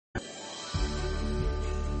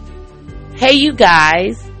Hey, you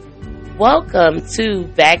guys. Welcome to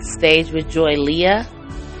Backstage with Joy Leah.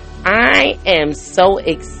 I am so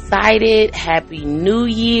excited. Happy New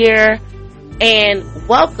Year. And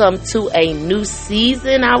welcome to a new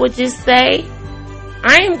season, I would just say.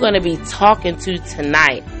 I am going to be talking to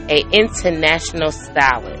tonight an international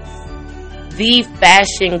stylist, the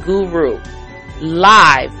fashion guru,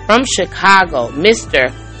 live from Chicago,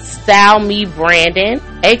 Mr. Style Me Brandon,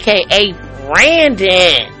 aka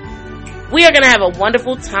Brandon. We are going to have a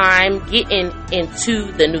wonderful time getting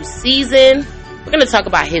into the new season. We're going to talk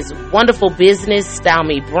about his wonderful business, Style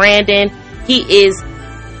Me Brandon. He is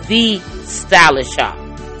the stylist shop.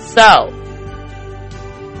 So,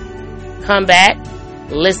 come back,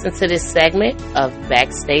 listen to this segment of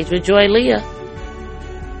Backstage with Joy Leah.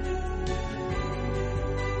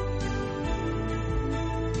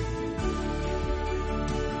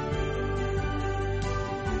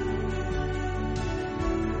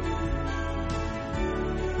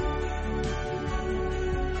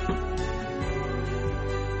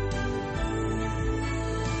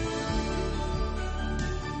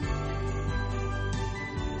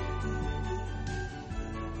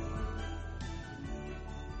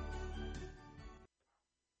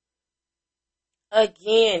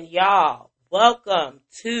 Again, y'all, welcome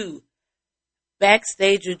to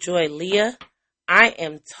Backstage with Joy Leah. I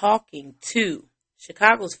am talking to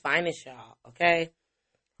Chicago's finest, y'all, okay?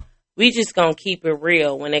 We just gonna keep it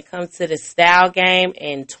real. When it comes to the style game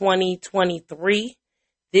in 2023,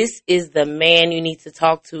 this is the man you need to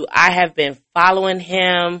talk to. I have been following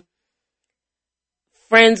him,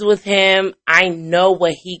 friends with him. I know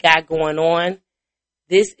what he got going on.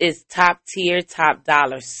 This is top tier, top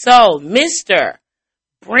dollar. So, Mr.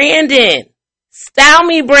 Brandon, Style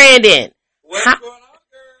Me Brandon. What's going on,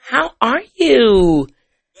 girl? How are you?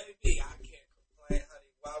 Baby, I can't complain,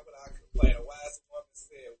 honey. Why would I complain? A wise woman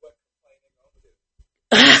said, what complaining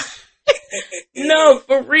gonna do? No,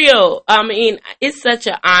 for real. I mean, it's such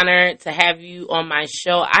an honor to have you on my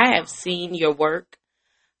show. I have seen your work.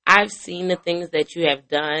 I've seen the things that you have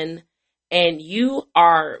done, and you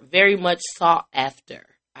are very much sought after.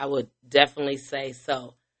 I would definitely say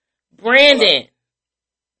so. Brandon,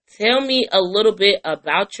 tell me a little bit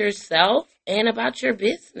about yourself and about your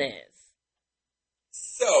business.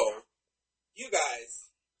 So, you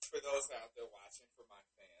guys, for those out there watching, for my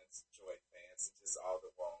fans, Joy fans, and just all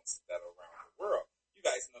the ones that are around the world, you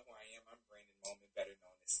guys know who I am. I'm Brandon Moman, better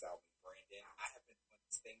known as Style Me Brandon. I have been doing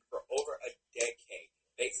this thing for over a decade,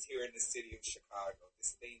 based here in the city of Chicago,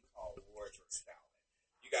 this thing called wardrobe styling.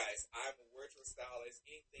 You guys, I'm a wardrobe stylist,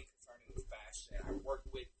 anything concerning with fashion. I work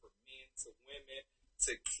with from men to women,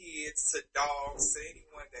 to kids, to dogs, to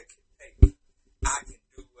anyone that can pay me. I can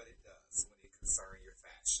do what it does when it concerns your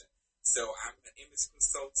fashion. So I'm an image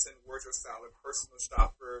consultant, wardrobe styler, personal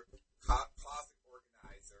shopper, closet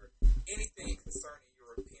organizer, anything concerning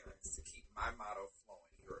your appearance to keep my motto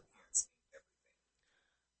flowing. Your appearance means everything.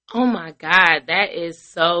 Oh my God, that is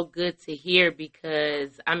so good to hear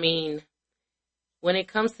because, I mean, when it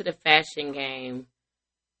comes to the fashion game,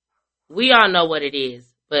 we all know what it is,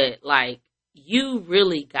 but like, you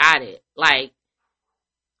really got it. Like,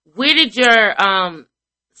 where did your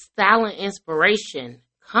styling inspiration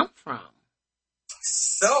come from?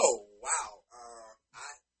 So, wow.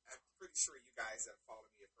 I'm pretty sure you guys that follow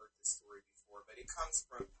me have heard this story before, but it comes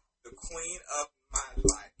from the queen of my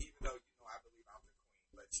life, even though, you know, I believe I'm the queen,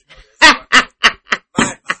 but you know, there's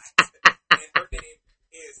my life. And her name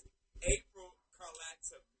is April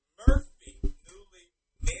Carlotta Murphy, newly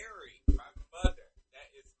married. My mother,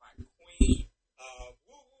 that is my queen.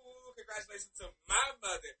 Congratulations to my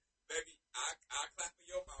mother. Baby, I clap for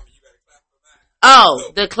your mama. You better clap for mine. Oh,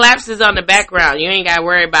 so, the claps is on the background. You ain't got to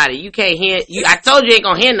worry about it. You can't hear. I told you ain't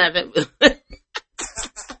going to hear nothing. But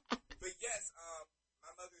yes,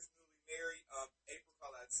 my mother's newly married. April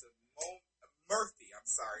Carlotta Murphy. I'm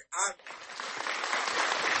sorry.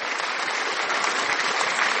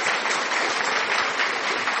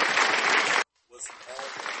 Was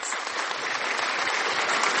always.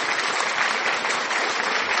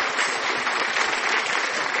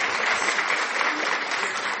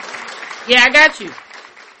 Yeah, I got you.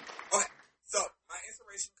 Okay, so my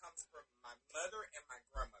inspiration comes from my mother and my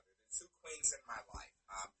grandmother, the two queens in my life,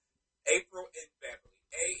 April and Beverly,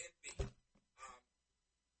 A and B.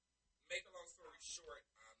 Make a long story short,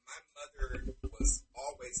 my mother was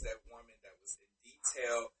always that woman that was in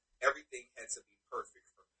detail. Everything had to be perfect,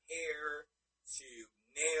 from hair to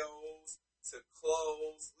nails to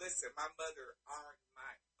clothes. Listen, my mother ironed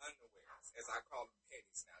my underwears, as I call them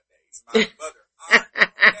panties nowadays. My mother ironed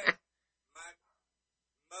them.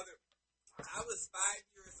 I was 5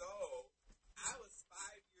 years old.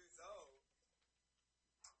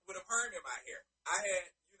 put a perm in my hair. I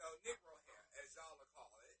had, Negro hair, as y'all will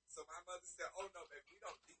call it. So my mother said, oh, no, baby, we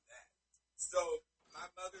don't do that. So my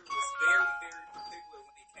mother was very, very particular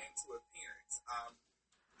when it came to appearance.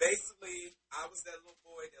 Basically, I was that little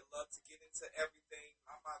boy that loved to get into everything.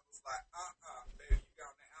 My mom was like, baby, you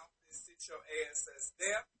got the outfit, sit your ass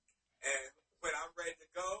there. And when I'm ready to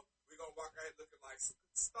go, we're going to walk out looking like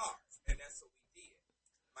stars. And that's what we did.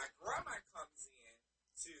 My grandma comes in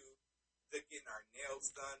to getting our nails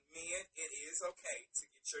done. Men, it is okay to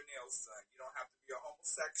get your nails done. You don't have to be a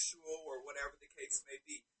homosexual or whatever the case may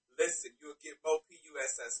be. Listen, you'll get more PUSSY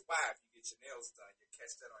if you get your nails done. You'll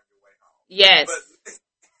catch that on your way home. Yes.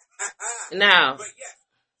 But, no. But yeah,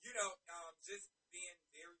 just being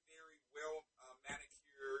very, very well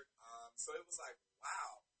manicured. So it was like,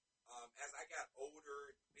 wow. As I got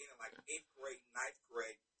older, being in like 8th grade, 9th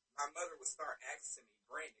grade, my mother would start asking me,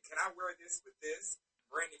 Brandon, can I wear this with this?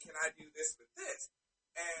 Brandon, can I do this with this?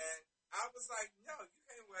 And I was like, no, you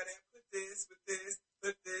can't wear that. Put this with this,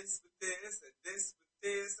 put this with this, and this with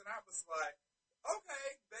this. And I was like,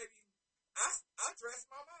 okay, baby, I dress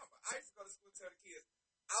my mama. I used to go to school and tell the kids,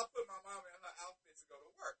 I'll put my mama in her outfit to go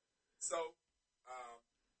to work. So,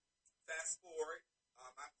 fast forward,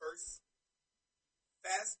 my first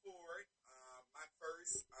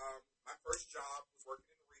job was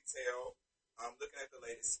working in retail. Looking at the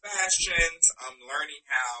latest fashions. Learning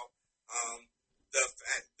how the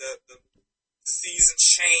seasons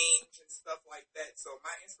change and stuff like that. So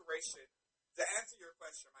my inspiration, to answer your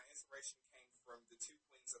question, my inspiration came from the two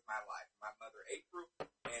queens of my life, my mother April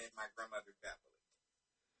and my grandmother Beverly.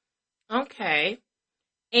 Okay.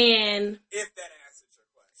 And if that answers your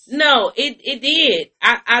question. No, it did.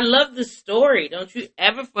 I love the story. Don't you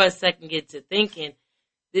ever for a second get to thinking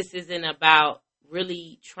this isn't about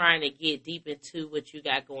really trying to get deep into what you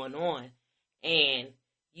got going on. And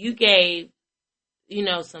you gave,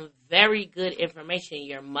 some very good information.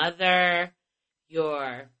 Your mother,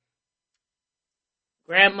 your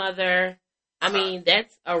grandmother. I mean,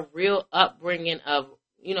 that's a real upbringing of,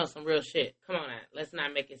 some real shit. Come on now. Let's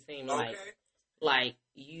not make it seem like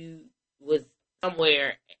you was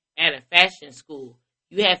somewhere at a fashion school.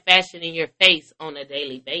 You have fashion in your face on a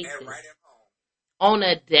daily basis. And right at home. On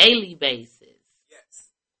a daily basis. Yes.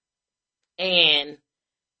 And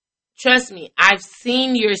trust me, I've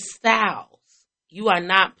seen your styles. You are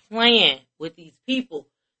not playing with these people.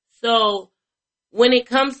 So when it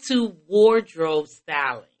comes to wardrobe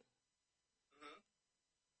styling,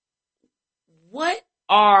 what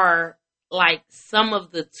are like some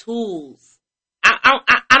of the tools?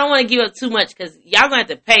 I don't want to give up too much because y'all gonna have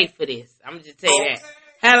to pay for this. I'm gonna just tell you that.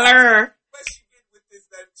 Hello.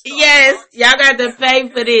 Yes, y'all got to pay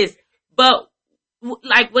for this. But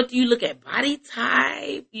like, what do you look at? Body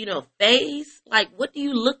type, face? Like, what do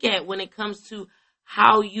you look at when it comes to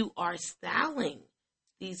how you are styling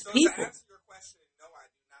these people? To answer your question, no, I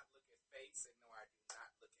do not look at face, and no, I do not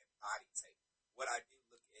look at body type. What I do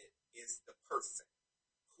look at is the person,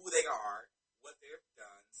 who they are, what they've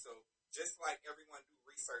done. So just like everyone do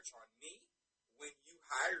research on me, when you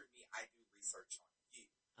hire me, I do research on you.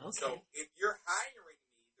 Okay. So if you're hiring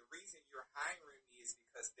me, the reason you're hiring me is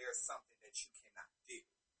because there's something that you cannot do.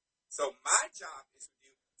 So my job is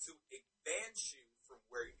to advance you from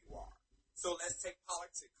where you are. So let's take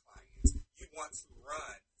politics clients. You want to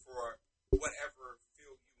run for whatever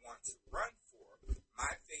field you want to run for.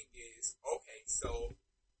 My thing is, okay, so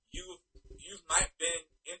you might have been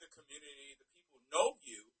in the community, the people know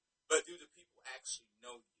you, but do the people actually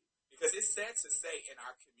know you? Because it's sad to say in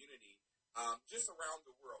our community, just around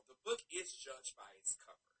the world, the book is judged by its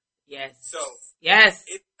cover. Yes. So yes,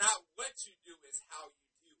 it's not what you do, it's how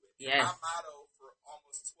you do it. Yes. My motto for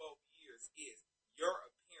almost 12 years is your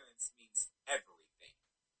appearance means everything.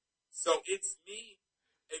 So it's me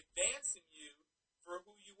advancing you for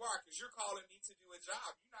who you are, because you're calling me to do a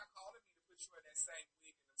job. You're not calling me to put you in that same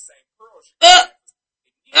wig and the same pearls.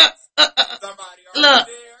 Somebody, are look,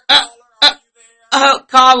 you there? Caller, are you there?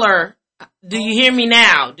 Caller, do you hear me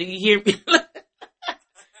now? Do you hear me?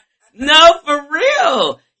 No, for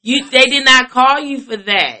real. They did not call you for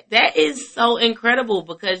that. That is so incredible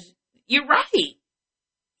because you're right.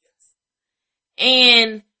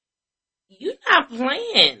 And you're not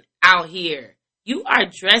playing out here. You are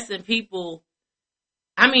dressing people.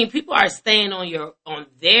 I mean, people are staying on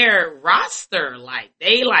their roster. Like,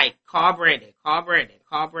 they like, call Brandon.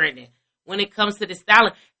 When it comes to the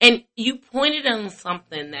styling. And you pointed on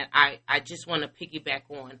something that I just want to piggyback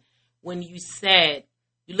on. When you said,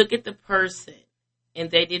 you look at the person and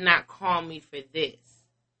they did not call me for this.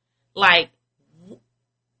 Like,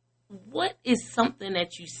 what is something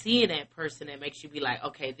that you see in that person that makes you be like,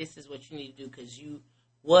 okay, this is what you need to do because you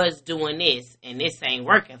was doing this, and this ain't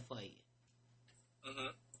working for you.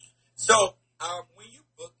 Mm-hmm. So, when you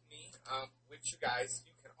book me, with you guys,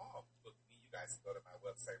 you can all book me. You guys can go to my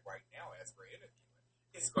website right now as we're interviewing.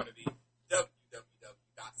 It's going to be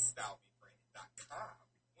www.stylemebranding.com.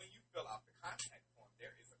 When you fill out the contact form,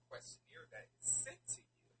 there is a questionnaire that is sent to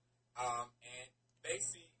you. And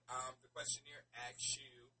basically, the questionnaire asks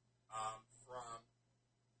you from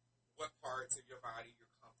what parts of your body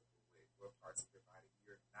you're comfortable with, what parts of your body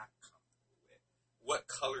you're not comfortable with,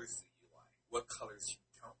 what colors do you like, what colors you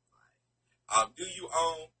don't like. Do you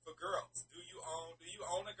own, for girls, do you own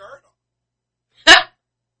a girdle?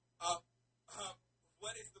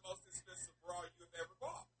 What is the most expensive bra you have ever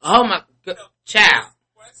bought? Oh my God, child.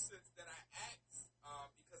 Questions that I ask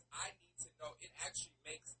because I need to know. It actually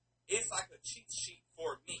it's like a cheat sheet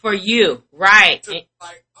for me. For you, right.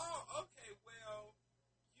 Like, oh, okay, well,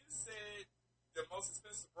 you said the most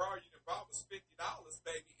expensive bra you bought was $50,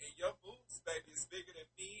 baby, and your boobs, baby, is bigger than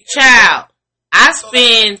me. Child, I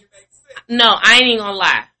ain't even gonna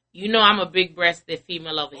lie. You know I'm a big breasted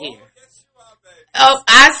female over here. Yes, you are, baby. Oh,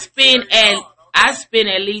 I spend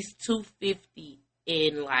at least $250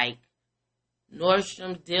 in like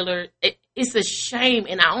Nordstrom, Dillard. It's a shame,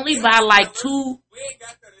 and I only buy like two. We ain't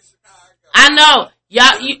got that in Chicago. I know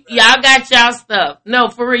y'all got y'all stuff. No,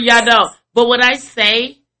 for real, y'all don't. But when I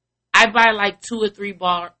say I buy like 2 or 3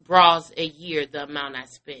 bras a year, the amount I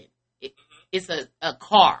spend, it's a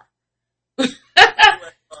car.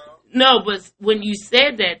 No, but when you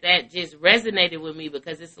said that just resonated with me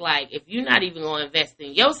because it's like if you're not even gonna invest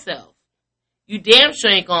in yourself, you damn sure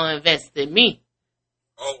ain't gonna invest in me.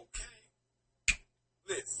 Okay.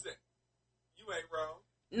 Listen, you ain't wrong.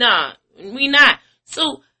 Nah, we not.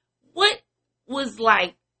 So, what was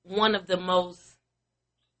like one of the most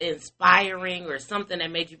inspiring or something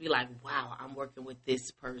that made you be like, wow, I'm working with this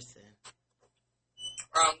person?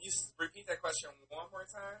 You repeat that question one more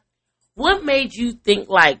time? What made you think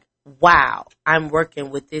like, wow, I'm working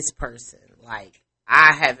with this person? Like,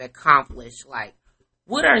 I have accomplished, like,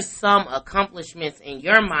 what are some accomplishments in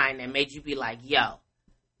your mind that made you be like, yo,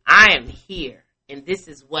 I am here and this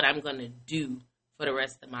is what I'm going to do for the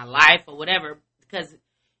rest of my life or whatever? Because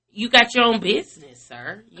you got your own business,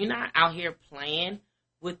 sir. You're not out here playing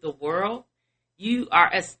with the world. You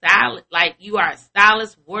are a stylist,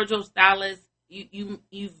 wardrobe stylist.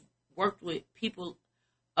 You've worked with people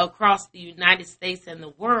across the United States and the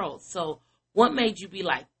world. So what made you be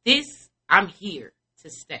like, this, I'm here to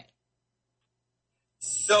stay?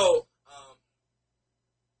 So,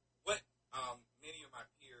 what many of my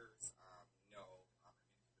peers know,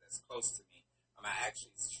 that's close to me, I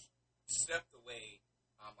actually stepped away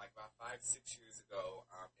like about 5-6 years ago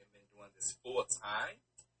and been doing this full time.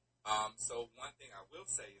 So one thing I will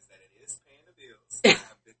say is that it is paying the bills.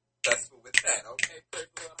 I've been successful with that. Okay, praise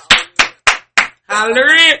the Lord,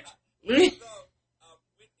 hallelujah. So,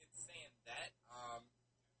 with saying that, I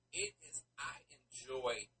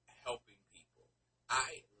enjoy helping people.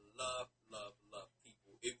 I love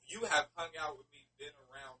people. If you have hung out with me, been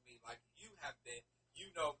around me like you have been, you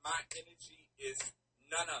know my energy is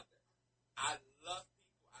none other. I love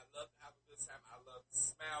people. I love to have a good time. I love to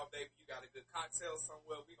smile, baby. You got a good cocktail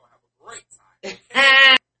somewhere, we're going to have a great time.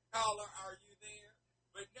 Okay? Caller, are you there?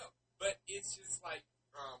 But it's just like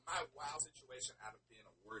my wild situation out of being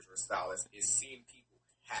a wardrobe stylist is seeing people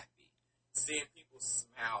happy, seeing people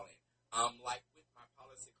smiling. Like with my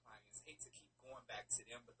policy clients, hate to keep going back to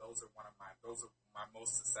them, but those are my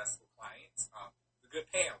most successful clients. The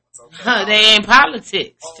good paying ones. Okay? They ain't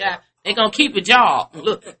politics. They gonna keep a job.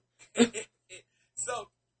 Look. So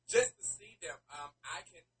just to see them, I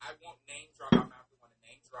won't name drop. I'm not the one to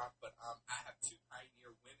name drop, but I have 2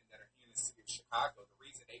 pioneer women that are here in the city of Chicago. The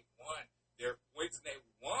reason they won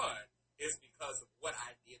is because of what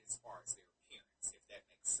I did as far as their appearance, if that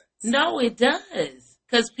makes sense. No, it does.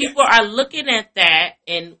 Because people are looking at that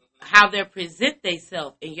and how they present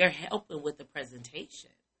themselves, and you're helping with the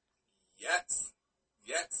presentation. Yes.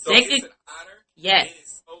 So it's an honor. Yes. It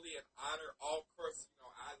is solely an honor. All course,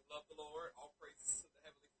 I love the Lord. All praises to the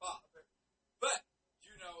Heavenly Father. But,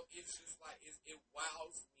 it's just like, it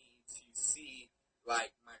wows me to see,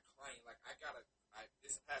 like, my client. Like,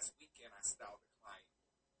 this past weekend, I styled a client.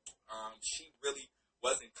 She really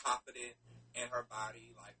wasn't confident in her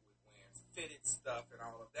body, like, with wearing fitted stuff and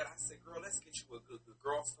all of that. I said, girl, let's get you a good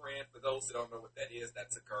girlfriend. For those who don't know what that is,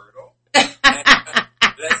 that's a girdle. And,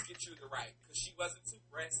 let's get you the right, because she wasn't too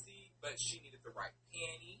breasty, but she needed the right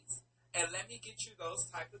panties. And let me get you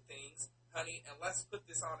those type of things, honey, and let's put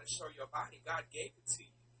this on and show your body. God gave it to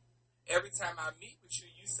you. Every time I meet with you,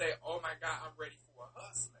 you say, oh my God, I'm ready for a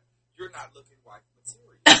husband. You're not looking wife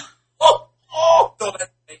material. So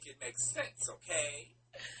let's sense, okay?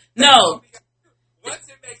 No. Once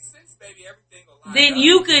it makes sense, baby, everything will line Then up.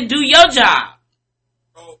 you could do your job.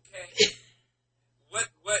 Okay.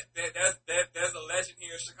 There's a legend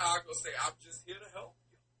here in Chicago say, I'm just here to help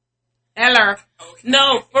you. Hello. Okay.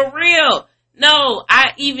 No, for real. No,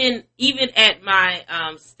 I even at my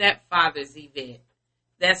stepfather's event,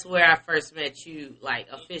 that's where I first met you, like,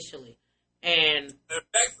 officially. And in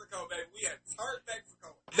Mexico, baby, we had turned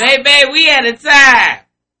Mexico. Baby, we had a time.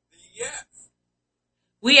 Yes.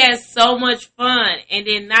 We had so much fun. And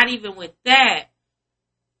then not even with that,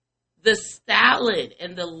 the styling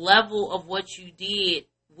and the level of what you did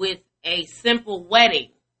with a simple wedding.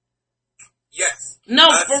 Yes.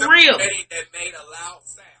 No, for real. Wedding that made a loud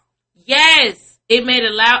sound. Yes. It made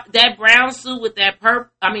a loud, that brown suit with that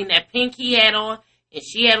that pink he had on, and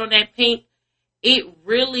she had on that pink. It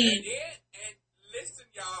really. And listen,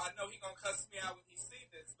 y'all, I know he gonna cuss me out when he see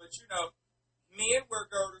this, but you know, men wear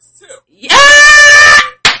girdles too. Yeah.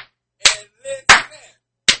 And listen,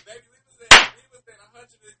 baby, we was in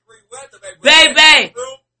 100-degree weather, baby. Baby.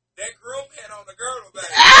 That groom had on the girdle, baby.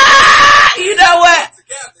 You know what?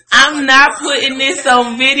 I'm not putting this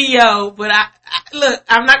on video, but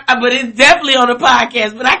I'm not, but it's definitely on the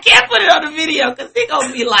podcast, but I can't put it on the video because he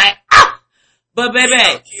gonna be like, ah! But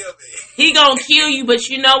baby, he gonna kill you, but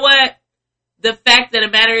you know what? The fact of the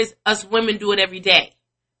matter is, us women do it every day.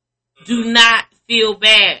 Do not feel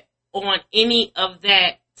bad on any of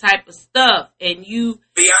that type of stuff. And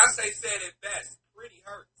Beyonce said it best. Pretty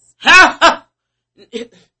hurts.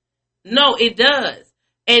 No, it does.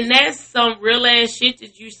 And that's some real ass shit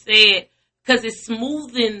that you said, because it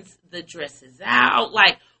smoothens the dresses out.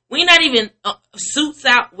 Like, we're not even suits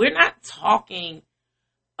out. We're not talking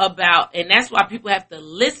about, and that's why people have to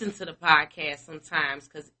listen to the podcast sometimes,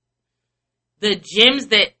 because the gems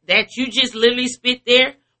that you just literally spit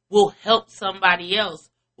there will help somebody else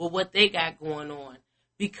with what they got going on.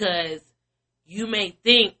 Because you may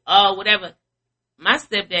think, oh, whatever. My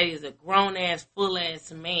stepdaddy is a grown ass, full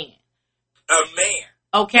ass man. A man.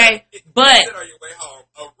 Okay, but on your way home,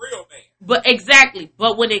 a real man. But exactly.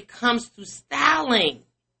 But when it comes to styling,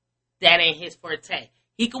 that ain't his forte.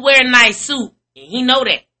 He could wear a nice suit, and he know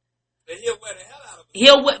that. And he'll wear the hell out of it.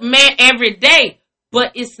 He'll wear, man, every day.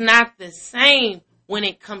 But it's not the same when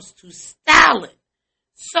it comes to styling.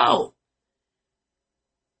 So,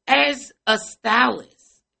 as a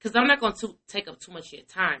stylist, because I'm not going to take up too much of your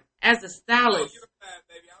time. As a stylist. Oh, you're fine,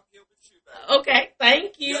 baby. I'm here with you, baby. Okay,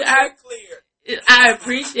 thank you. Clear. I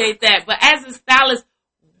appreciate that. But as a stylist,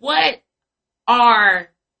 what are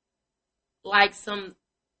like some,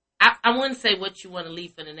 I wouldn't say what you want to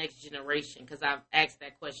leave for the next generation, because I've asked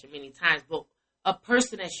that question many times, but a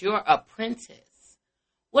person that's your apprentice,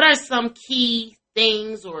 what are some key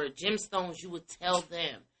things or gemstones you would tell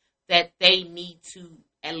them that they need to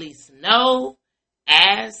at least know,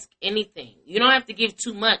 ask, anything? You don't have to give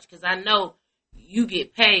too much, because I know you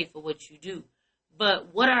get paid for what you do.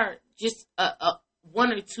 But what are just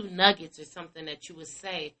one or two nuggets or something that you would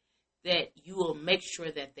say that you will make sure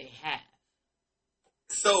that they have?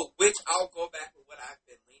 So, which I'll go back to what I've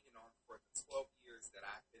been leaning on for the 12 years that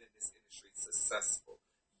I've been in this industry successful.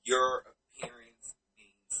 Your appearance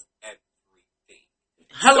means everything.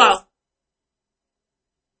 Hello. So,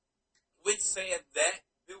 with saying that,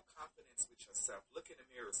 build confidence with yourself. Look in the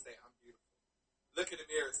mirror and say, I'm beautiful. Look in the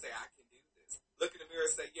mirror and say, I can do this. Look in the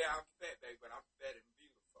mirror and say, yeah, I'm fat, baby, but I'm fat and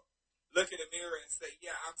beautiful. Look in the mirror and say,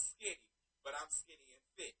 yeah, I'm skinny, but I'm skinny and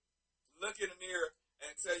fit. Look in the mirror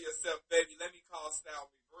and tell yourself, baby, let me call Style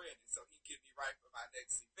Me Brandon so he can get me right for my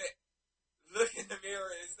next event. Look in the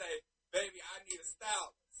mirror and say, baby, I need a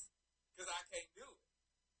stylist because I can't do it.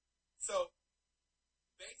 So,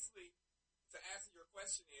 basically, to answer your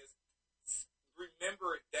question is,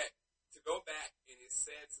 remember that to go back, and it's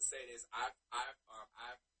sad to say this, I've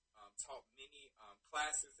taught many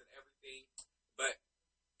classes and everything, but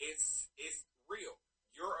it's real.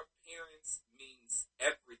 Your appearance means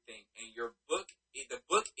everything, and the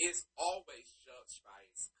book is always judged by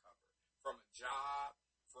its cover. From a job,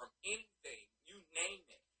 from anything, you name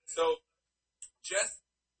it. So, just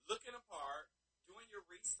looking apart, doing your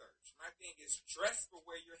research. My thing is, dress for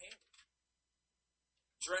where you're headed.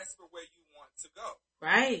 Dress for where you want to go.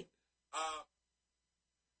 Right.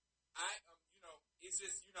 It's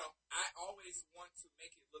just, I always want to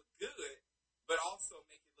make it look good, but also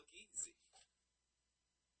make it look easy.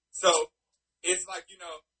 So, it's like,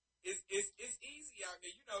 it's easy out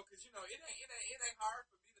here, because, it ain't hard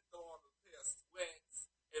for me to throw on a pair of sweats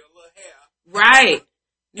and a little hair. Right.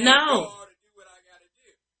 And No. go hard to do what I got to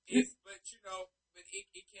do. But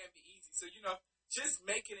it can be easy. So, just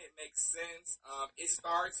making it make sense. It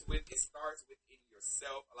starts within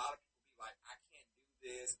yourself. A lot of people like, I can't do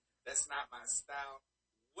this. That's not my style.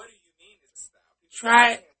 What do you mean it's a style? People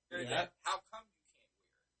Try it. that. How come you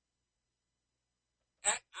can't wear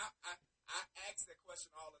it? I ask that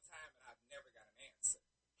question all the time, and I've never got an answer.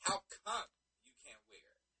 How come you can't wear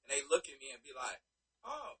it? And they look at me and be like,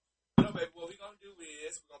 oh, no, baby, what we're going to do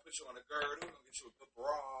is we're going to put you on a girdle. We're going to get you a good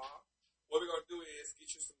bra. What we're going to do is get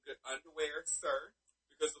you some good underwear, sir,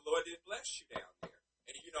 because the Lord did bless you down there.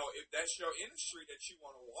 And, if that's your industry that you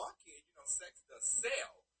want to walk in, sex does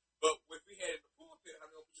sell. But if we had in the pulpit,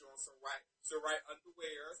 I'm going to put you on some right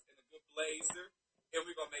underwears and a good blazer, and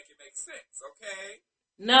we're going to make it make sense, okay?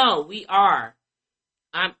 No, we are.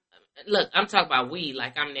 I'm talking about we,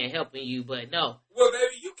 like I'm there helping you, but no. Well,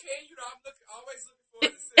 baby, you can. I'm always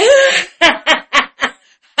looking for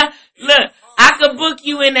it. Look, I could book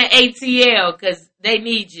you in the ATL because they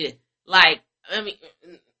need you. Like,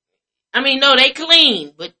 no, they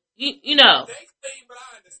clean, but you know. They clean, but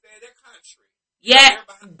I understand their country. Yeah,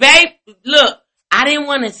 babe, look, I didn't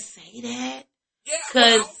want to say that. Yeah,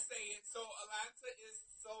 well, I'll say it. So Atlanta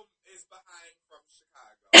is behind from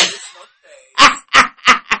Chicago. It's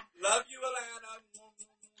okay. Love you, Atlanta.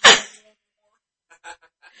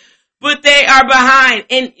 But they are behind.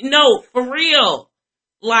 And no, for real.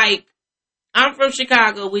 Like, I'm from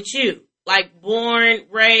Chicago with you. Like,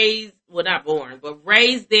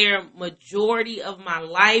 raised there majority of my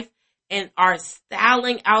life. And our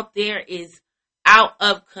styling out there is out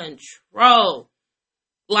of control.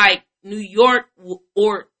 Like, New York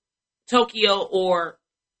or Tokyo or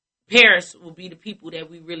Paris will be the people that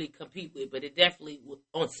we really compete with, but it definitely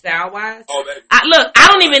on style wise. Oh, baby. I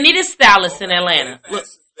don't even need a stylist in Atlanta. Look,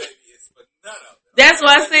 that's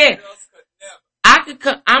what I said. I could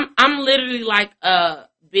come. I'm literally like a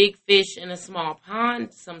big fish in a small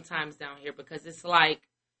pond sometimes down here because it's like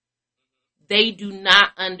they do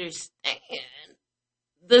not understand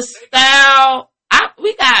the style.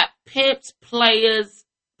 We got pimps, players,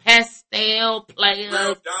 pastel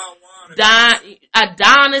players,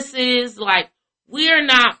 Adonises. Like, we're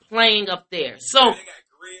not playing up there. So, they got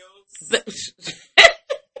grills.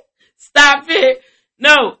 Stop it.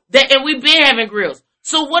 No, and we've been having grills.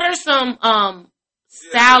 So, what are some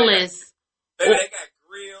stylists? They got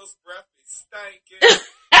grills, breath be stinking.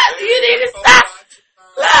 You need to stop.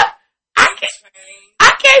 Look, I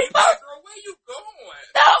can't post. Girl, where you going?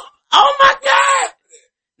 No. Oh my God.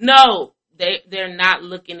 No, they're not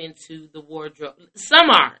looking into the wardrobe. Some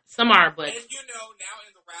are, but. And now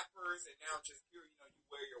in the rappers and now just here, you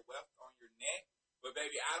wear your wealth on your neck. But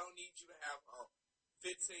baby, I don't need you to have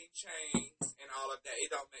 15 chains and all of that. It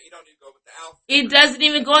don't need to go with the outfit. It doesn't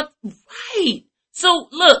even go right. So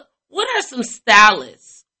look, what are some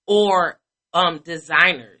stylists or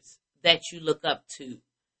designers that you look up to?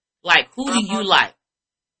 Like, who do you like?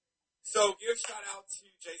 So give shout out to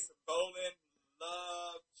Jason Boland.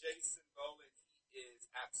 Love Jason Boland. He is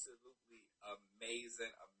absolutely amazing.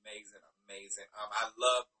 I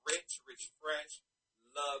love Rich Fresh.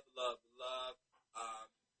 Love.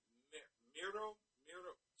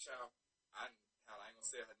 Myrtle, child. I ain't gonna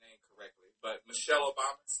say her name correctly, but Michelle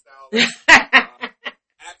Obama style.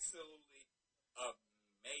 Absolutely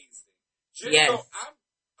amazing. Yes. So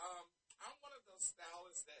I'm one of those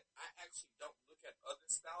stylists that I actually don't look at other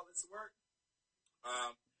stylists' work.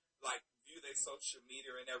 Like view their social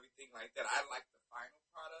media and everything like that. I like the final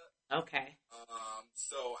product. Okay.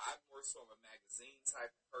 So I'm more so of a magazine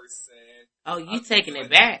type of person. Oh, you taking it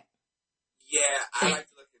back? Yeah, I like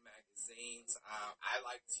to look at magazines. I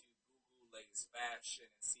like to Google latest fashion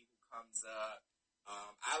and see who comes up.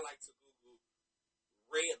 I like to Google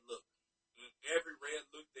red look. Every red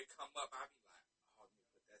look that come up, I'll be like, oh,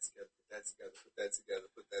 put that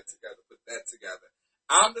together.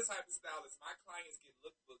 I'm the type of stylist. My clients get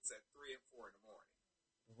lookbooks at 3 and 4 in the morning.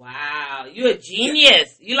 Wow, you a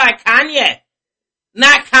genius. You like Kanye?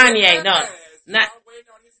 Not Kanye, no. Not. I'm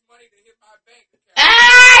waiting on his money to hit my bank account.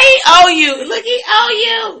 He owe you. Look, he owe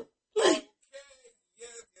you. Okay,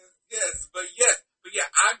 yes. But yeah,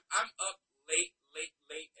 I'm up late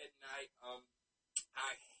at night.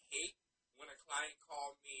 I hate when a client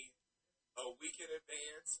called me a week in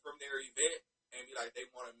advance from their event and be like, they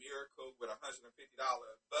want a miracle with $150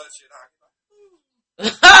 budget. I'm like,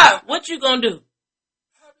 what you gonna do?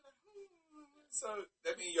 I'll be like, So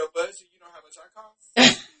that means your budget, you know how much I cost?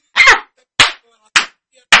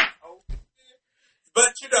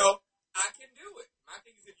 But I can do it. My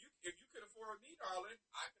thing is, if you can afford me, darling,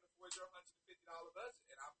 I can afford your $150 budget,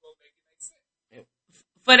 and I'm gonna make it make sense.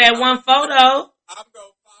 For that one photo. I'm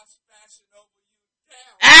gonna fashion over you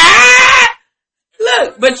down.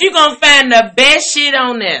 Look, but you gonna find the best shit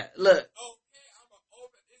on there. Look. Okay,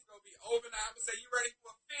 it's gonna be overnight. I'm gonna say, you ready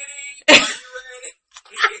for a fitting? Are you ready?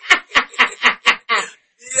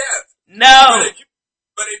 Yes. No.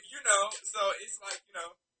 But if you know, so it's like,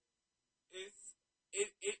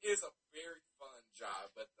 it is a very fun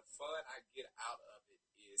job, but the fun I get out of it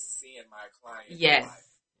is seeing my clients Yes. like,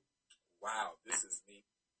 wow, this is me.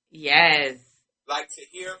 Yes. Like to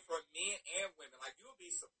hear from men and women, like you'll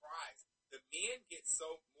be surprised. The men get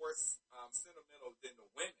so more sentimental than the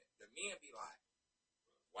women. The men be like,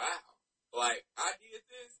 wow, like I did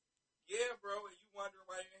this. Yeah, bro, and you wondering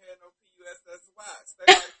why you had no PUSSY. Stay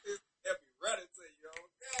like this, they'll be running to you.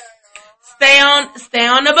 Okay, all right. Stay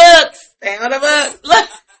on the books. Stay on the books. Look.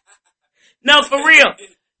 No, for real.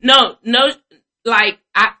 No, like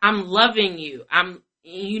I'm loving you.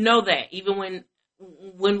 You know that. Even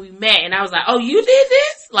when we met and I was like, oh, you did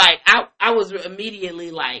this? Like I was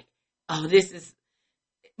immediately like, oh, this is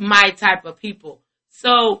my type of people.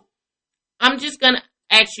 So I'm just gonna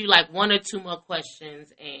ask you like one or two more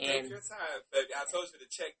questions and take your time, baby. I told you to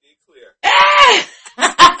check the clear.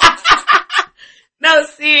 No,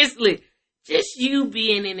 seriously. Just you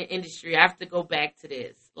being in the industry, I have to go back to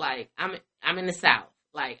this. Like I'm in the South.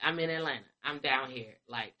 Like I'm in Atlanta. I'm down here.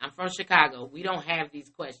 Like I'm from Chicago. We don't have these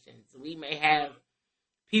questions. We may have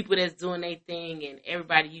people that's doing their thing and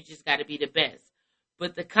everybody, you just got to be the best.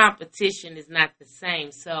 But the competition is not the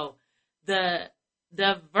same. So the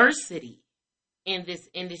diversity in this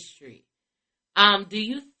industry, do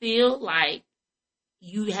you feel like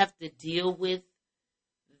you have to deal with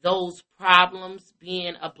those problems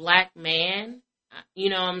being a black man? You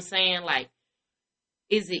know what I'm saying? Like,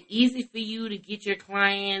 is it easy for you to get your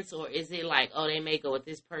clients, or is it like, oh, they may go with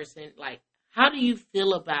this person? Like, how do you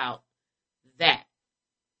feel about that?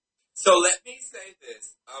 So let me say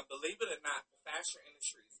this. Believe it or not, the fashion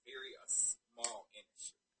industry is very a small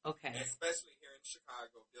industry. Okay. Especially here in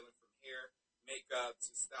Chicago, dealing from hair, makeup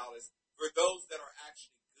to stylists. For those that are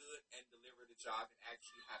actually good and deliver the job and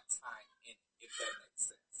actually have time in it, if that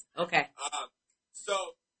makes sense. Okay.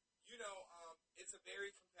 So, it's a very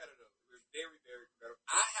competitive. We're very, very competitive.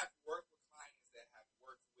 I have worked with clients that have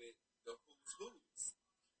worked with the Who's Who's.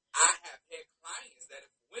 I have had clients that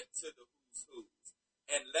have went to the Who's Who's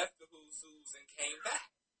and left the Who's Who's and came back.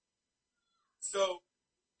 So,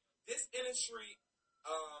 this industry,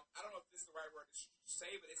 I don't know if this is the right word to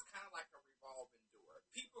say, but it's kind of like a revolving door.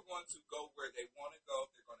 People want to go where they want to go.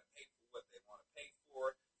 They're going to pay for what they want to pay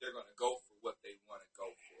for. They're going to go for what they want to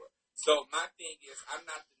go for. So my thing is, I'm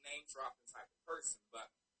not the name dropping type of person, but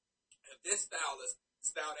if this stylist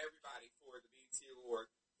styled everybody for the BET Awards,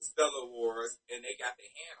 the Stella Awards, and they got their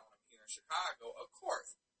hand on them here in Chicago, of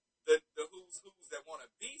course, the Who's that want to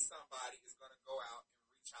be somebody is going to go out and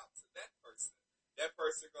reach out to that person. That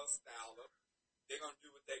person going to style them. They're going to do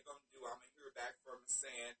what they're going to do. I'm going to hear back from them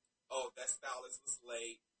saying, oh, that stylist was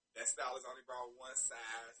late. That stylist only brought one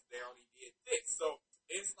size. They only did this. So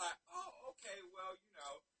it's like, oh, okay, well,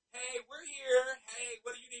 hey, we're here. Hey,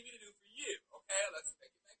 what do you need me to do for you? Okay, let's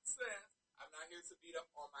make it make sense. I'm not here to beat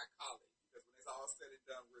up on my colleague because when it's all said and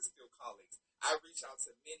done, we're still colleagues. I reach out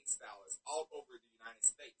to many stylists all over the United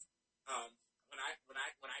States.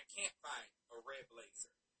 When I can't find a red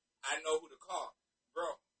blazer, I know who to call.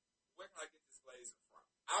 Bro, where can I get this blazer from?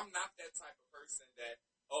 I'm not that type of person that,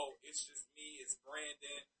 oh, it's just me, it's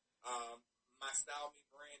Brandon, my style me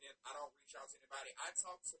Brandon. I don't reach out to anybody. I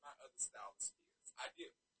talk to my other stylist peers. I do.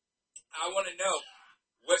 I want to know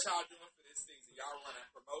what y'all doing for this season. Y'all running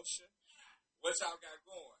promotion? What y'all got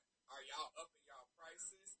going? Are y'all upping y'all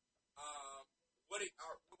prices?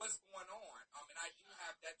 What's going on? And I do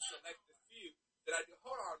have that selective few that I do.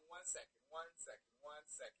 Hold on one second. I'm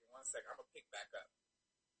going to pick back up.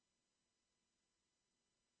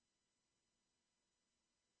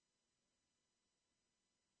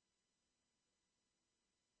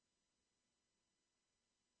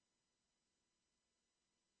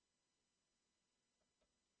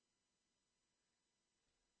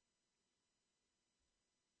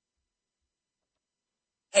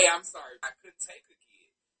 Hey, I'm sorry. I couldn't take a kid.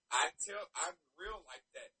 I'm real like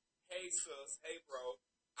that. Hey, sis. Hey, bro.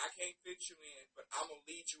 I can't fit you in, but I'm going to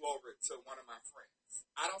lead you over to one of my friends.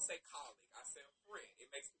 I don't say colleague. I say a friend. It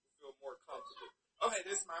makes people feel more comfortable. Oh, hey,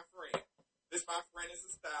 this is my friend. My friend is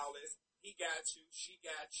a stylist. He got you. She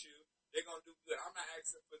got you. They're going to do good. I'm not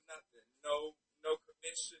asking for nothing. No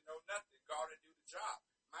commission, no nothing. Go on and do the job.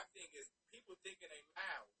 My thing is, people thinking they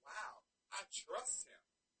mad. Wow, I trust him.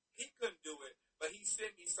 He couldn't do it, but he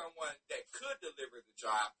sent me someone that could deliver the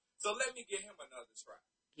job. So let me give him another try.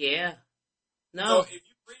 Yeah. No. So if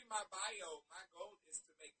you read my bio, my goal is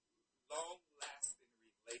to make long-lasting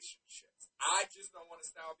relationships. I just don't want to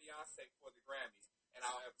style Beyonce for the Grammys, and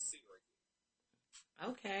I'll have a cigarette.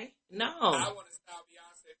 Okay. No. I want to style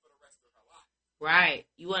Beyonce for the rest of her life. Right.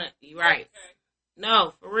 You're right. Okay.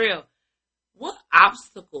 No, for real. What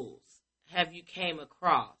obstacles have you came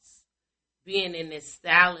across being in this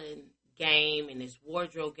styling game and this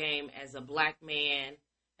wardrobe game as a black man,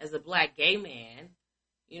 as a black gay man?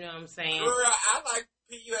 You know what I'm saying? Girl, I like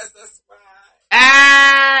PUSSY.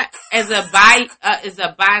 As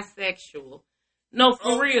a bisexual. No,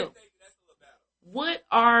 for real. Baby, that's a little better. What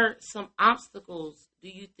are some obstacles do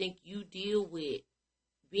you think you deal with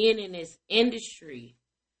being in this industry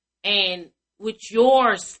and with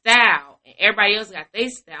your style and everybody else got their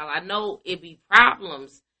style? I know it be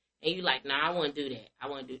problems and you like, nah, I wouldn't do that. I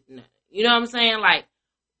wouldn't do no. You know what I'm saying? Like,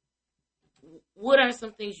 what are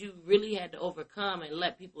some things you really had to overcome and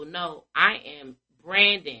let people know I am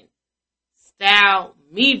Brandon, style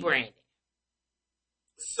me Brandon?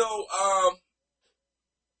 So, I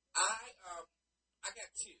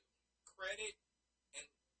got two: credit and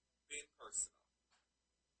being personal.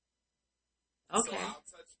 Okay. So I'll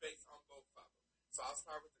touch base on both of them. So I'll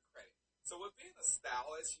start with the credit. So with being a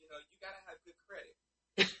stylist, you gotta have good credit.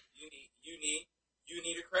 you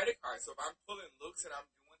need a credit card. So if I'm pulling looks and I'm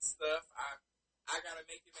doing stuff, I gotta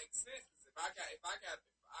make it make sense. If I'm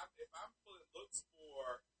pulling looks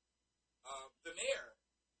for the mayor,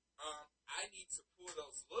 I need to pull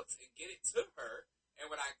those looks and get it to her. And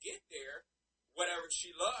when I get there, whatever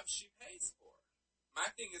she loves, she pays for. My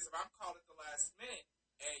thing is, if I'm called at the last minute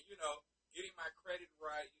and, getting my credit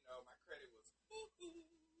right, my credit was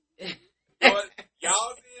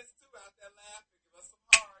y'all is too out there laughing. Give us some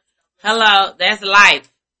hearts. Hello, that's life.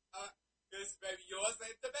 Because, baby, yours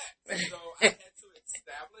ain't the best. So I had to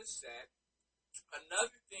establish that.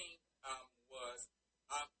 Another thing was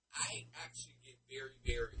I actually get very,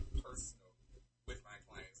 very personal with my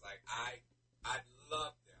clients. Like, I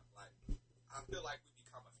love them. Like, I feel like we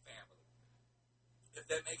become a family. If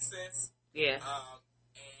that makes sense. Yeah.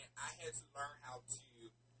 And I had to learn how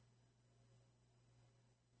to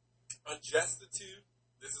adjust the two.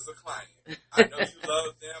 This is a client. I know you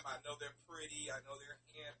love them. I know they're pretty. I know they're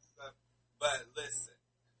handsome. But listen,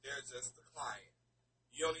 they're just a client.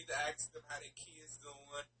 You don't need to ask them how their kids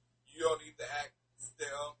doing. You don't need to ask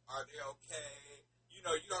them, are they okay? You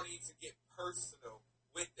don't need to get personal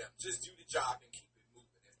with them. Just do the job and keep it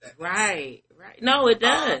moving. If that makes sense. Right. No, it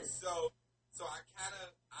does. So I kind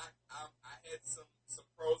of I had some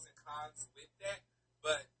pros and cons with that,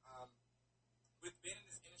 but with being in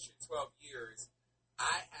this industry 12 years,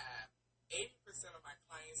 I have 80% of my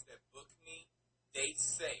clients that book me. They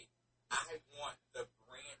say I want the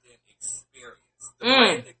Brandon experience. The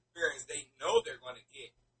Brandon experience, they know they're going to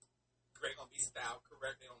get. They're going to be styled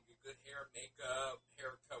correct. They're going to get good hair, makeup,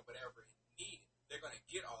 haircut, whatever it needs. They're going to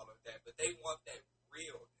get all of that, but they want that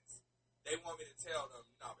realness. They want me to tell them,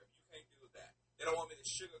 no, baby, you can't do that. They don't want me to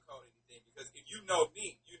sugarcoat anything because if you know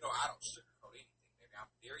me, you know I don't sugarcoat anything, baby. I'm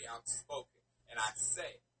very outspoken, and I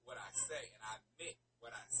say what I say, and I admit what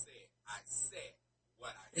I said. I said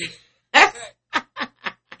what I said. Okay?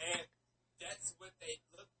 And that's what they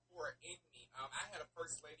look for in me. I had a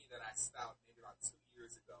first lady that I styled maybe about 2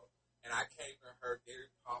 years ago, and I came to her, very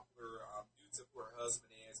popular due to who her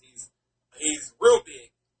husband is. He's real big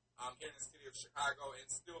here in the city of Chicago and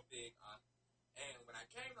still big. And when I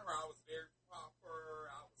came to her, I was very proper.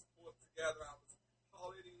 I was pulled together. I was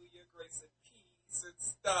hallelujah, grace and peace and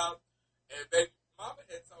stuff. And baby, mama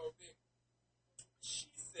had told me, she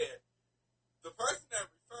said, the person that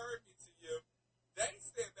referred me to you, they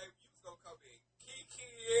said, baby, you was going to come in kiki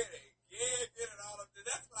and get and all of that.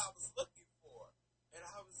 That's what I was looking for. And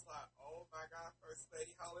I was like, oh my God, First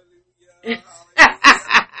Lady, hallelujah, hallelujah.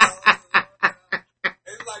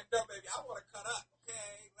 It's like, no, baby, I want to cut up,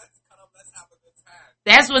 okay? Let's cut up, let's have a good time.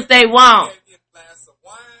 That's what they want. Gave me a glass of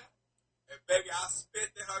wine, and baby, I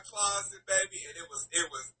spit in her closet, baby, and it was,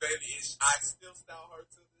 baby, I still style her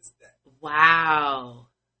to this day. Wow.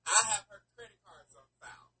 I have her credit cards on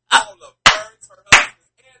file. All of hers, her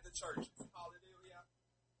husband's, and the churches. Hallelujah.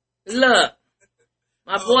 Look,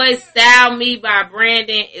 my boy Style Me by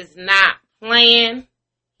Brandon is not playing.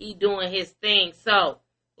 He doing his thing. So,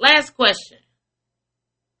 last question.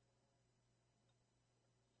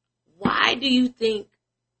 Why do you think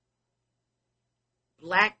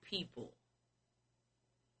black people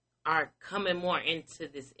are coming more into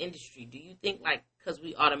this industry? Do you think because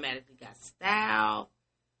we automatically got style,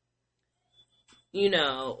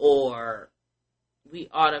 or we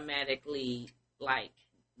automatically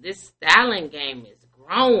this styling game is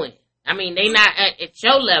growing? I mean, they not at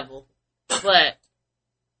your level, but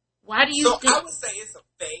why do you think? I would say it's a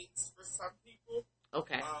phase for some people.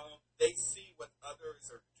 Okay. They see what others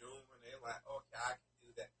are doing and they're like, okay, I can do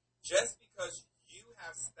that. Just because you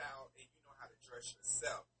dress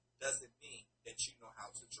yourself doesn't mean that you know how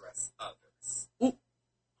to dress others. Ooh.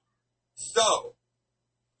 So,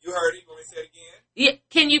 you heard it. You want me to say it again? Yeah,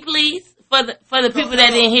 can you please? For the people that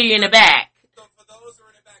didn't hear you in the back. So, for those who are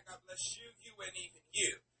in the back, God bless you, and even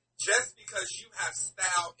you. Just because you have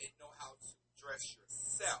style and know how to dress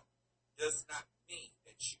yourself does not mean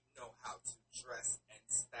that you know how to dress and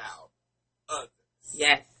style others.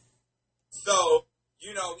 Yes. So,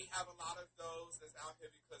 we have a lot of those that's out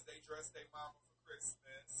here because they dress their mama for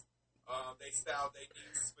Christmas. They style their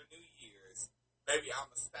niece for New Year's. Baby, I'm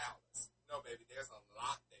a stylist. No, baby, there's a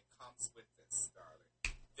lot that comes with this, darling.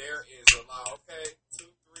 There is a lot, okay? 2,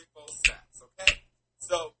 3, 4 steps, okay?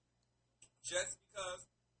 So, just because,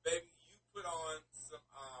 baby, you put on some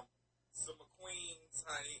McQueen's,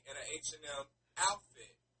 honey, and an H&M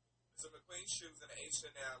outfit, some McQueen shoes and an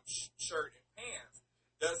H&M shirt and pants,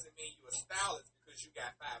 doesn't mean you a stylist because you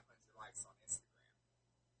got 500 likes on Instagram.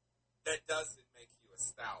 That doesn't make you a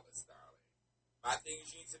stylist, darling. My thing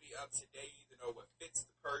is you need to be up to date. You need to know what fits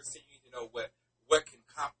the person. You need to know what can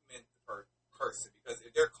compliment the person. Because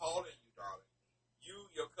if they're calling you, darling, you,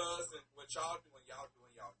 your cousin, what y'all doing y'all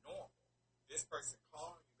normal. This person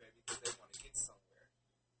calling you, baby, because they want to get somewhere.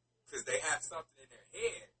 Because they have something in their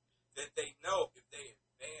head that they know if they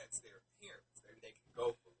advance their appearance, maybe they can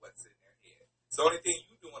go for what's in their head. So the only thing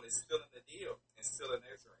you doing is filling the deal and filling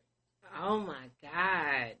their dream. Oh my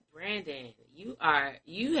God, Brandon, you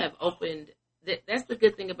have opened. That's the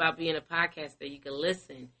good thing about being a podcaster. You can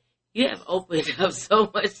listen. You have opened up so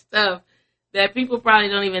much stuff that people probably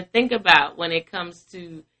don't even think about when it comes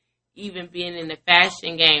to even being in the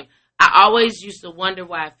fashion game. I always used to wonder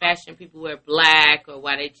why fashion people wear black or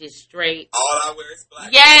why they just straight. All I wear is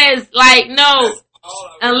black. Yes, like no,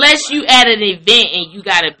 unless you at an event and you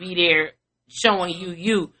got to be there showing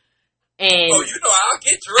you. And I'll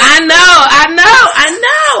get dressed. I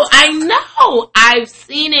know. I've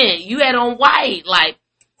seen it. You had on white, like,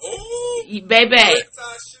 ooh, baby.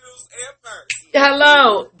 Shoes and purse.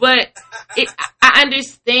 Hello, but I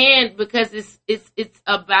understand because it's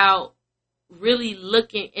about really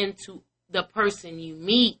looking into the person you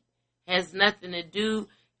meet. Has nothing to do.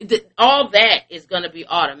 All that is going to be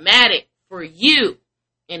automatic for you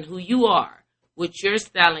and who you are with your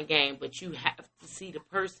styling game, but you have to see the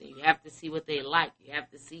person. You have to see what they like. You have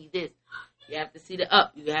to see this. You have to see the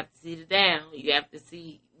up. You have to see the down. You have to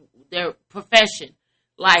see their profession.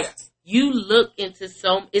 Like, yes. You look into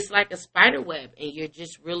it's like a spider web, and you're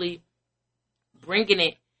just really bringing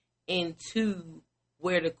it into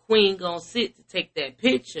where the queen gonna sit to take that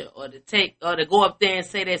picture or to go up there and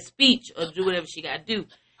say that speech or do whatever she gotta do.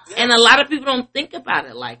 Yes. And a lot of people don't think about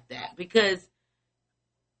it like that because,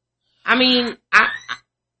 I mean,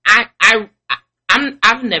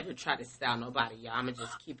 I've never tried to style nobody, y'all. I'm gonna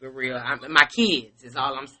just keep it real. My kids is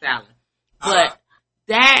all I'm styling, but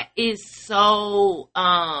that is so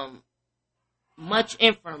much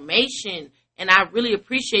information, and I really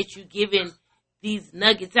appreciate you giving these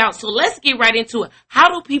nuggets out. So let's get right into it. How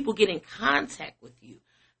do people get in contact with you?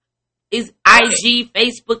 Is IG,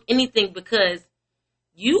 Facebook, anything? Because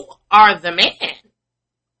you are the man.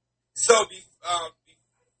 So before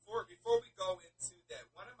we go into that,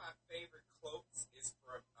 one of my favorite quotes is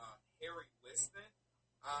from Harry Winston.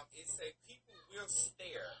 It says, "People will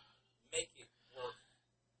stare, make it worth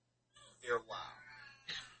their while."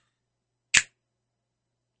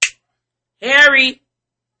 Harry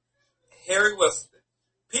Winston.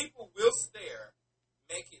 People will stare,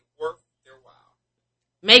 make it worth their while.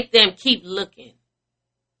 Make them keep looking.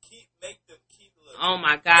 Make them keep looking. Oh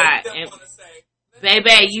my God. And say,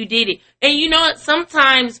 baby, you did it. And you know what?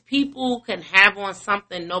 Sometimes people can have on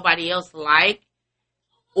something nobody else like,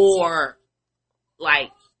 or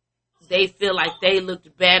like they feel like they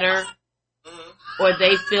looked better, or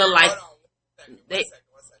they feel like One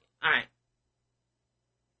second. All right.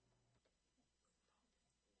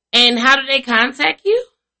 And how do they contact you?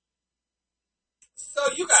 So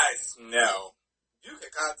you guys know you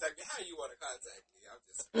can contact me how you want to contact me. I'm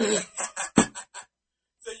just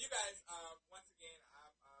so you guys once again you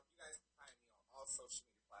guys can find me on all social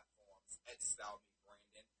media platforms at Style Me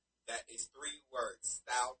Brandon. That is 3 words,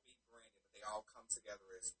 Style Me Brandon, but they all come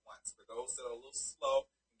together as once. For those that are a little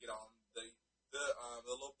slow, get on the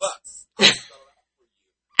little bus. I'll spell it out for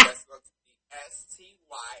you. That's going to be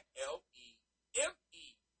STYLEBRANDON.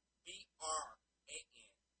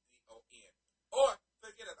 Or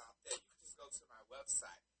forget about that. You can just go to my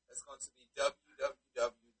website. That's going to be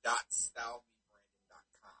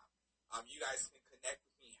www.stylemebrandon.com. You guys can connect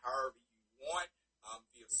with me however you want,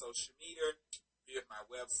 via social media, via my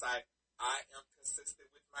website. I am consistent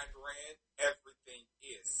with my brand. Everything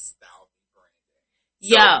is Style Me Brandon.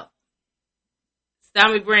 So,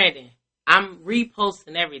 Style Me Brandon. I'm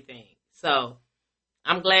reposting everything. So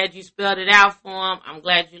I'm glad you spelled it out for them. I'm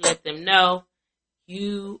glad you let them know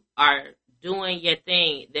you are doing your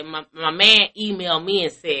thing. Then my man emailed me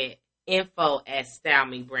and said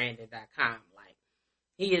info@stylemebrandon.com. Like,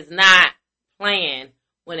 he is not playing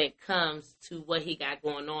when it comes to what he got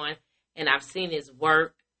going on. And I've seen his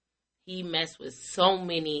work. He messed with so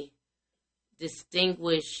many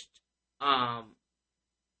distinguished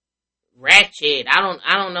ratchet. I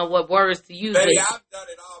don't know what words to use. Baby, I've done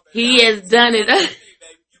it all, baby. He has done it. You got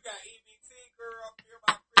EBT, girl. You're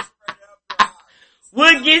my refrigerator up your eyes.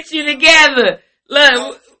 We'll get you together.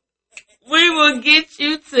 Look, we will get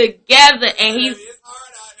you together. And he's, It's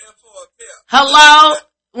hard out here for a pimp. hello,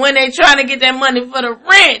 when they trying to get that money for the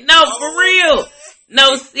rent. No, for real.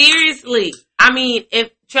 No, seriously. I mean,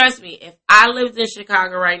 trust me, if I lived in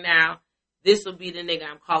Chicago right now, this will be the nigga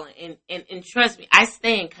I'm calling. And trust me, I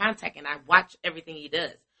stay in contact and I watch everything he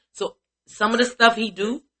does. So some of the stuff he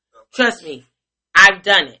do, trust me, I've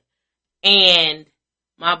done it. And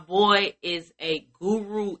my boy is a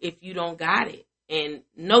guru if you don't got it. And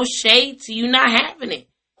no shade to you not having it.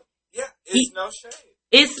 Yeah, it's no shade.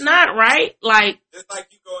 It's not, right? Like, it's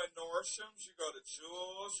like you go in Nordstrom's, you go to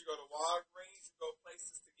Jewel's, you go to Walgreens, you go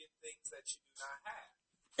places to get things that you do not have.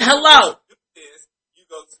 hello. What you do is you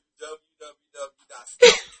go to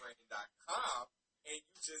www.stylemebrandon.com and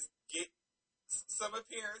you just get some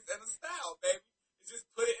appearance and a style, baby. You just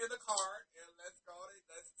put it in the card and let's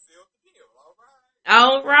seal the deal. All right.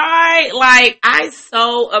 All right. Like, I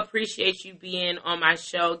so appreciate you being on my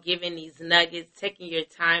show, giving these nuggets, taking your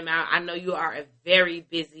time out. I know you are a very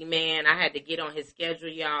busy man. I had to get on his schedule,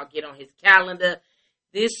 y'all, get on his calendar.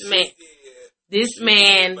 This man.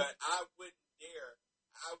 But I wouldn't dare.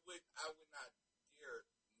 I would not dare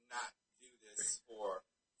not do this for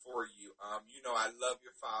you. You know, I love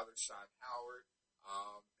your father, Sean Howard.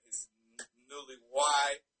 His newly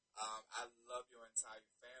wife. I love your entire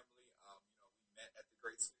family. You know, we met at the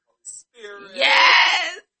Great Sweet Holy Spirit.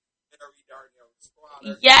 Yes. Larry Darnell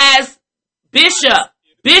Squatter. Yes. Bishop.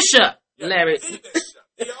 Yeah, Larry. The bishop.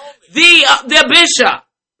 The only. The Bishop.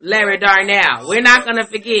 Larry Darnell. We're not going to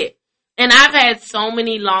forget. And I've had so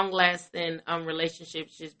many long-lasting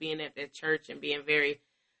relationships just being at that church and being very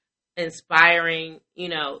inspiring. You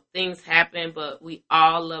know, things happen, but we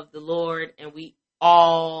all love the Lord and we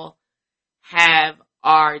all have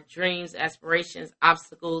our dreams, aspirations,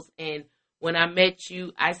 obstacles. And when I met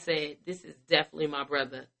you, I said, this is definitely my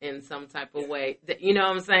brother in some type of way. You know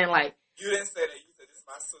what I'm saying? Like, You didn't say that. You said, this is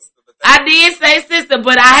my sister. But I did say sister,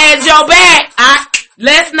 but I had your back.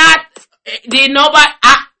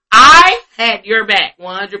 I had your back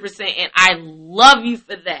 100%. And I love you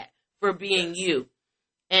for that, for being you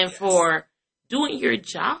and for doing your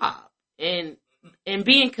job and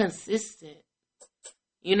being consistent.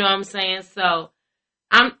 You know what I'm saying? So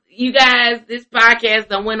you guys, this podcast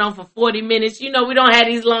done went on for 40 minutes. You know, we don't have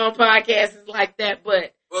these long podcasts like that,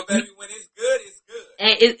 but. Well, baby, when it's good, it's good.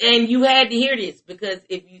 And you had to hear this because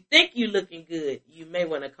if you think you're looking good, you may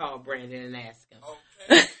want to call Brandon and ask him.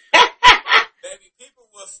 Okay. Baby, people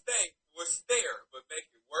will stare, but make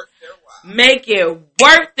it worth their while. Make it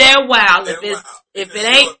worth their while. If it ain't.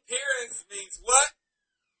 Your appearance means what?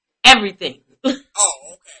 Everything.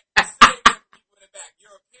 Oh, okay. Say it again, people in the back.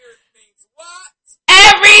 Your appearance means what?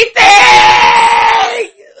 Everything!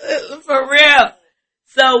 For real.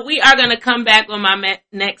 So we are going to come back on my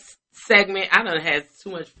next segment. I done had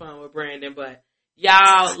too much fun with Brandon, but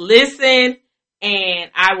y'all listen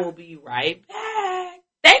and I will be right back.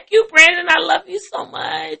 Thank you, Brandon. I love you so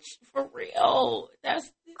much. For real. I'm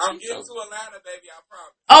getting to Atlanta, baby. I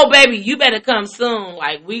promise. Oh, baby, you better come soon.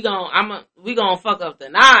 Like, we gonna fuck up the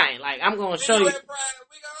 9. Like, I'm gonna show you. We gonna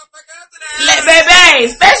fuck up the 9. Baby,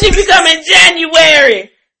 especially if you come in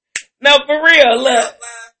January. No, for real. Look.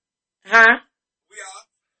 Huh? We off?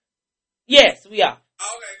 Yes, we are.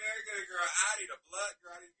 Okay, very good, girl. I need a blood,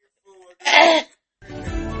 girl. I need to get food.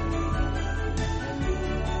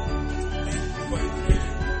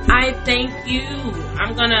 I thank you.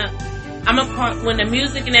 I'm gonna call, when the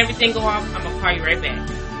music and everything go off, I'm gonna call you right back.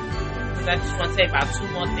 Because I just want to say about 2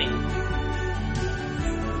 more things.